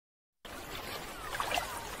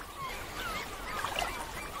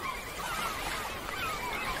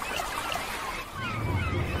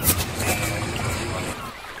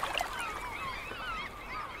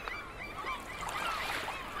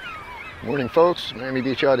Morning, folks. Miami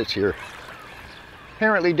Beach Audits here.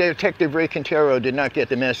 Apparently, Detective Ray Quintero did not get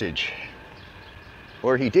the message.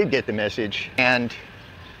 Or he did get the message, and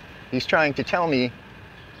he's trying to tell me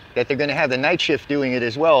that they're going to have the night shift doing it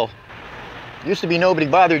as well. Used to be nobody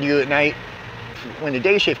bothered you at night. When the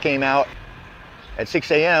day shift came out at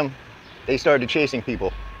 6 a.m., they started chasing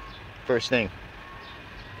people first thing.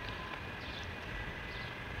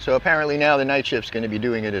 So apparently now the night shift's going to be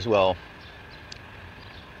doing it as well.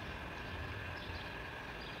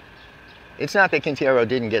 It's not that Quintero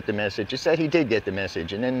didn't get the message, it's that he did get the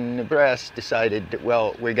message. And then Nebraska decided that,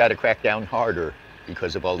 well, we got to crack down harder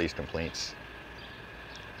because of all these complaints.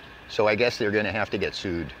 So I guess they're going to have to get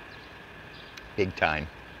sued. Big time.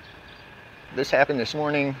 This happened this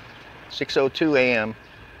morning, 6:02 a.m.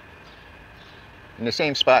 in the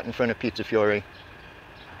same spot in front of Pizza Fiore.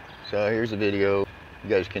 So here's the video. You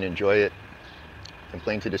guys can enjoy it.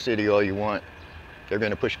 Complain to the city all you want. They're going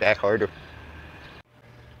to push back harder.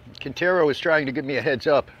 Quintero was trying to give me a heads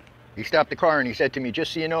up. He stopped the car and he said to me,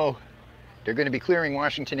 just so you know, they're going to be clearing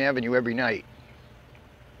Washington Avenue every night.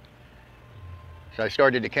 So I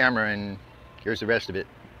started the camera and here's the rest of it.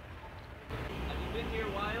 Have you been here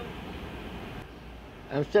a while?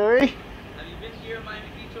 I'm sorry? Have you been here in Miami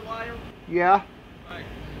Beach a while? Yeah. Right.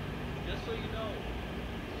 Just so you know,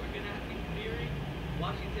 we're going to be clearing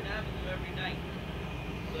Washington Avenue every night.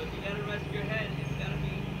 So if you got to rest your head, it's got to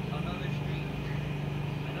be another street.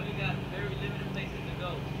 I know you got very limited places to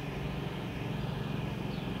go.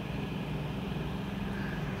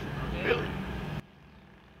 Okay? Really?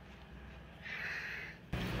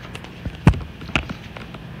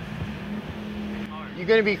 You're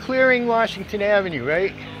going to be clearing Washington Avenue,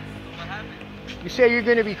 right? So what happened? You say you're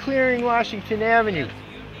going to be clearing Washington Avenue. Do you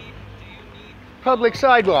need Public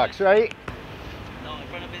sidewalks, right? No, in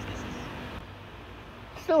front of businesses.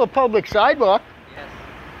 Still a public sidewalk. Yes,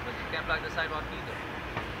 but you can't block the sidewalk either.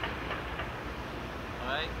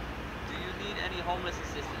 Alright? Do you need any homeless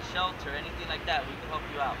assistance, shelter, anything like that? We can help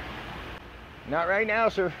you out. Not right now,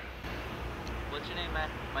 sir. What's your name, man?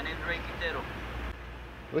 My name's Ray Quintero.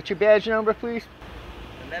 What's your badge number, please?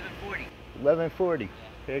 1140. 1140. Yeah.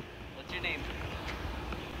 Okay. What's your name?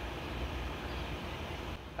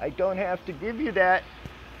 I don't have to give you that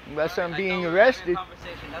unless I'm being I thought we were having arrested. a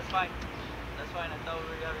conversation. That's fine. That's fine. I thought we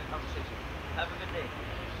were having a conversation. Have a good day.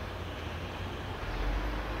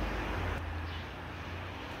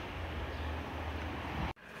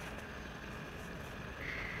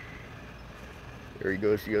 There he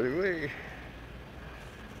goes the other way.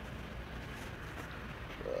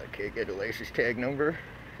 Well, I can't get a license tag number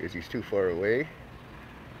because he's too far away.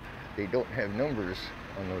 They don't have numbers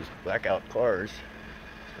on those blackout cars.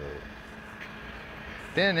 So.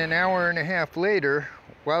 Then an hour and a half later,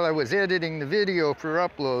 while I was editing the video for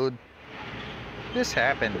upload, this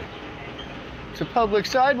happened. It's a public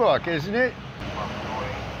sidewalk, isn't it?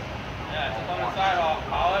 Yeah, it's a public sidewalk.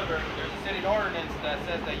 However, there's a city ordinance that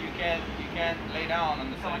says that you can't lay down on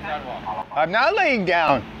the city sidewalk. I'm not laying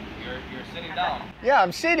down. You're sitting down. Yeah,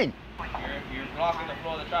 I'm sitting. You're blocking the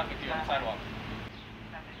flow of the traffic here on the sidewalk.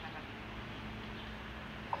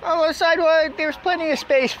 Oh, the sidewalk, there's plenty of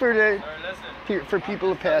space for the Sir, listen. for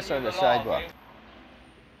people to pass on the sidewalk. Okay?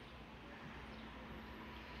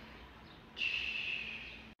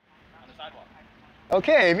 On the sidewalk.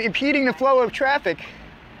 Okay, I'm impeding the flow of traffic.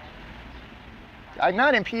 I'm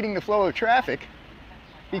not impeding the flow of traffic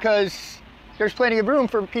because there's plenty of room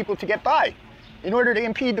for people to get by. In order to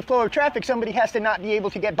impede the flow of traffic, somebody has to not be able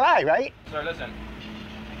to get by, right? Sir, listen.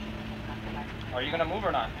 Are you gonna move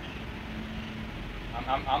or not?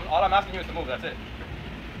 All I'm asking you is to move. That's it.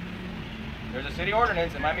 There's a city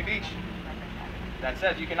ordinance in Miami Beach that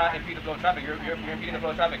says you cannot impede the flow of traffic. You're impeding the flow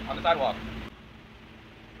of traffic on the sidewalk.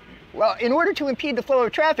 Well, in order to impede the flow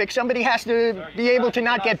of traffic, somebody has to Sir, be able to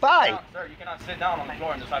not get by. Sir, you cannot sit down on the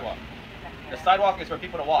floor in the sidewalk. The sidewalk is for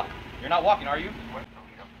people to walk. You're not walking, are you?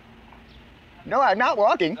 No, I'm not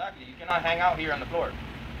walking. Exactly. You cannot hang out here on the floor.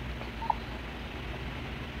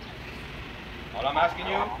 All I'm asking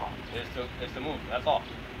you is to move. That's all.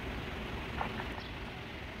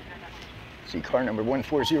 See car number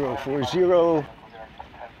 14040.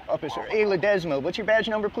 Officer A. Ledesma. What's your badge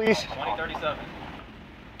number, please? 2037.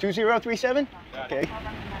 2037? Got it. Okay.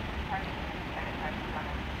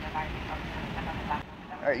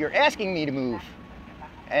 All right, you're asking me to move.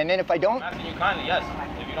 And then if I don't, I'm asking you kindly, yes.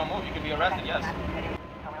 If you don't move, you can be arrested, yes.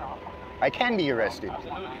 I can be arrested.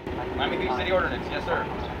 Absolutely. Miami Beach City Ordinance, yes, sir.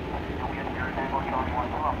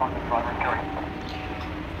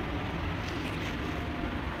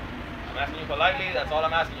 I'm asking you politely, that's all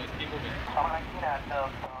I'm asking you, is keep moving.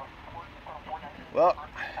 Well,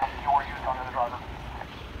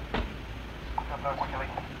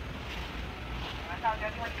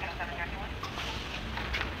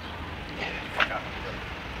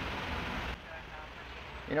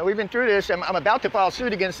 You know, we've been through this. I'm about to file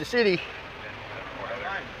suit against the city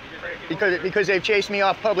because they've chased me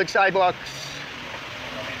off public sidewalks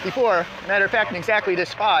before. Matter of fact, in exactly this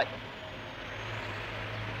spot.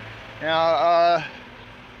 Now,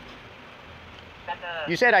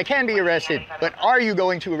 you said I can be arrested, but are you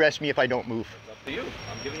going to arrest me if I don't move? It's up to you.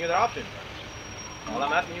 I'm giving you that option. All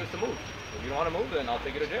I'm asking you is to move. If you don't want to move, then I'll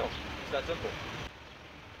take you to jail. It's that simple.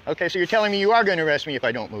 Okay, so you're telling me you are going to arrest me if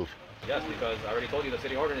I don't move? Yes, because I already told you the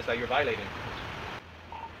city ordinance that you're violating.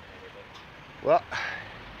 Well,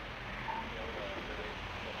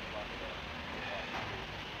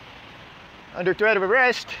 under threat of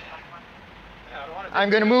arrest, I'm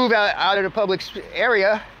going to move out of the public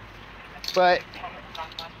area, but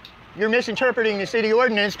you're misinterpreting the city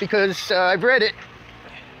ordinance because I've read it,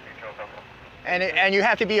 and you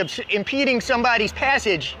have to be impeding somebody's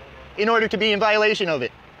passage in order to be in violation of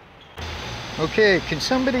it. Okay, can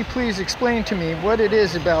somebody please explain to me what it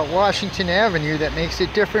is about Washington Avenue that makes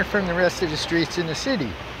it different from the rest of the streets in the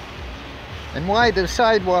city? And why the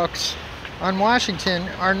sidewalks on Washington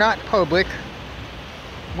are not public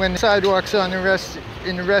when the sidewalks on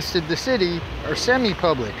in the rest of the city are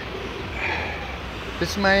semi-public?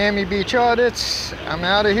 This is Miami Beach Audits. I'm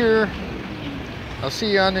out of here. I'll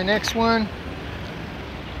see you on the next one.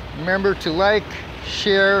 Remember to like,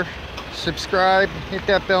 share, subscribe, hit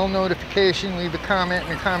that bell notification, leave a comment in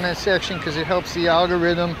the comment section because it helps the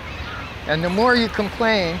algorithm. And the more you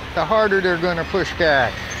complain, the harder they're going to push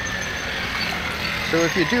back. So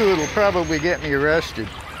if you do, it'll probably get me arrested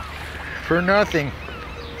for nothing.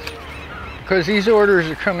 Because these orders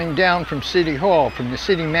are coming down from City Hall, from the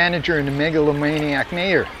city manager and the megalomaniac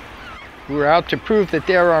mayor, who are out to prove that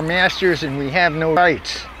they're our masters and we have no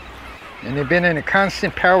rights. And they've been in a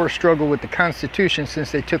constant power struggle with the Constitution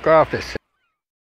since they took office.